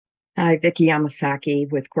Hi, Vicki Yamasaki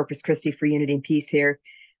with Corpus Christi for Unity and Peace here.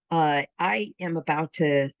 I am about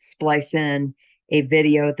to splice in a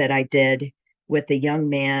video that I did with a young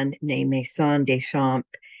man named Maison Des Champs,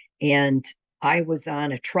 and I was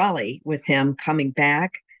on a trolley with him coming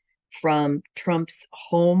back from Trump's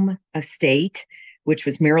home estate, which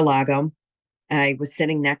was Mar-A-Lago. I was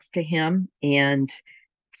sitting next to him and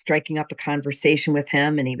striking up a conversation with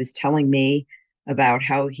him, and he was telling me about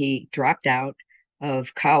how he dropped out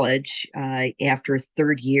of college after his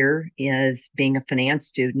third year as being a finance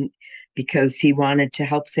student because he wanted to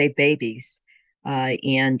help save babies.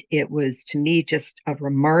 And it was to me just a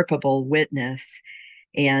remarkable witness.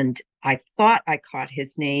 And I thought I caught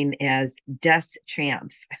his name as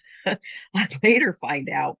DesChamps. I later find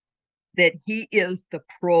out that he is the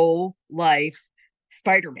pro-life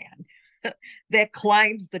Spiderman that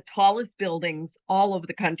climbs the tallest buildings all over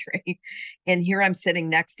the country. And here I'm sitting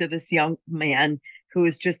next to this young man who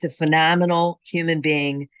is just a phenomenal human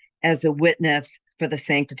being as a witness for the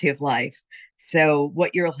sanctity of life. So,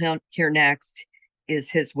 what you'll hear next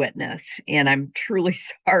is his witness. And I'm truly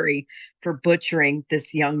sorry for butchering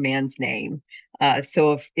this young man's name.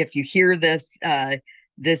 So, if you hear this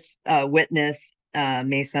witness,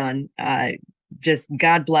 Mason, just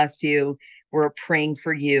God bless you. We're praying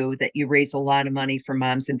for you that you raise a lot of money for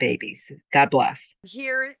moms and babies. God bless.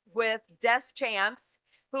 Here with DesChamps,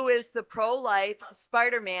 who is the pro-life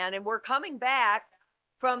Spider-Man, and we're coming back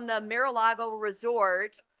from the Mar-A-Lago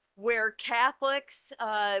resort where Catholics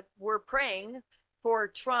were praying for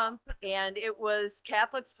Trump, and it was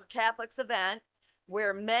Catholics for Catholics event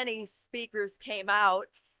where many speakers came out.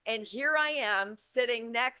 And here I am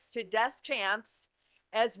sitting next to DesChamps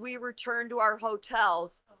as we return to our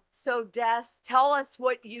hotels. So Des, tell us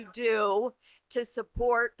what you do to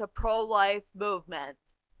support the pro-life movement.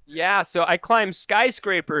 Yeah, so I climb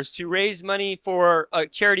skyscrapers to raise money for a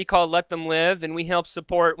charity called Let Them Live, and we help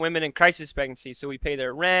support women in crisis pregnancy. So we pay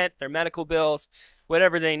their rent, their medical bills,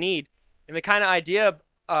 whatever they need. And the kind of idea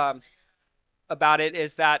about it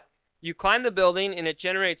is that you climb the building and it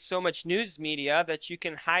generates so much news media that you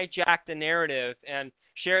can hijack the narrative and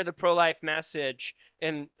share the pro-life message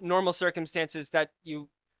in normal circumstances that you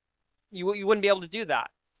wouldn't be able to do that.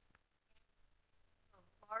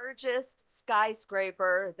 Largest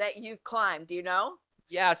skyscraper that you've climbed, do you know?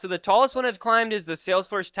 Yeah, so the tallest one I've climbed is the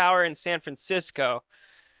Salesforce Tower in San Francisco.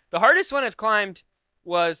 The hardest one I've climbed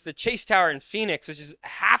was the Chase Tower in Phoenix, which is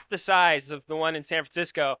half the size of the one in San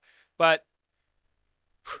Francisco. But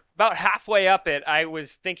about halfway up it, I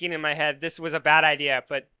was thinking in my head, this was a bad idea,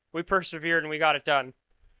 but we persevered and we got it done.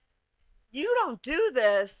 You don't do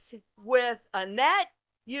this with a net.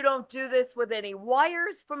 You don't do this with any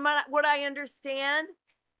wires, from what I understand.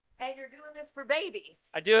 And you're doing this for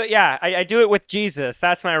babies. I do it, yeah. I do it with Jesus.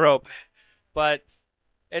 That's my rope. But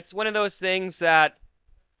it's one of those things that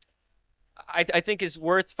I think is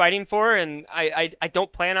worth fighting for, and I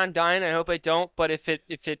don't plan on dying. I hope I don't. But if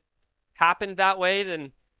it happened that way,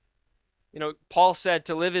 then Paul said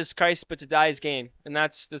to live is Christ, but to die is gain, and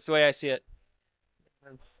that's the way I see it.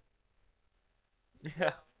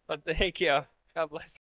 Yeah. But thank you. God bless.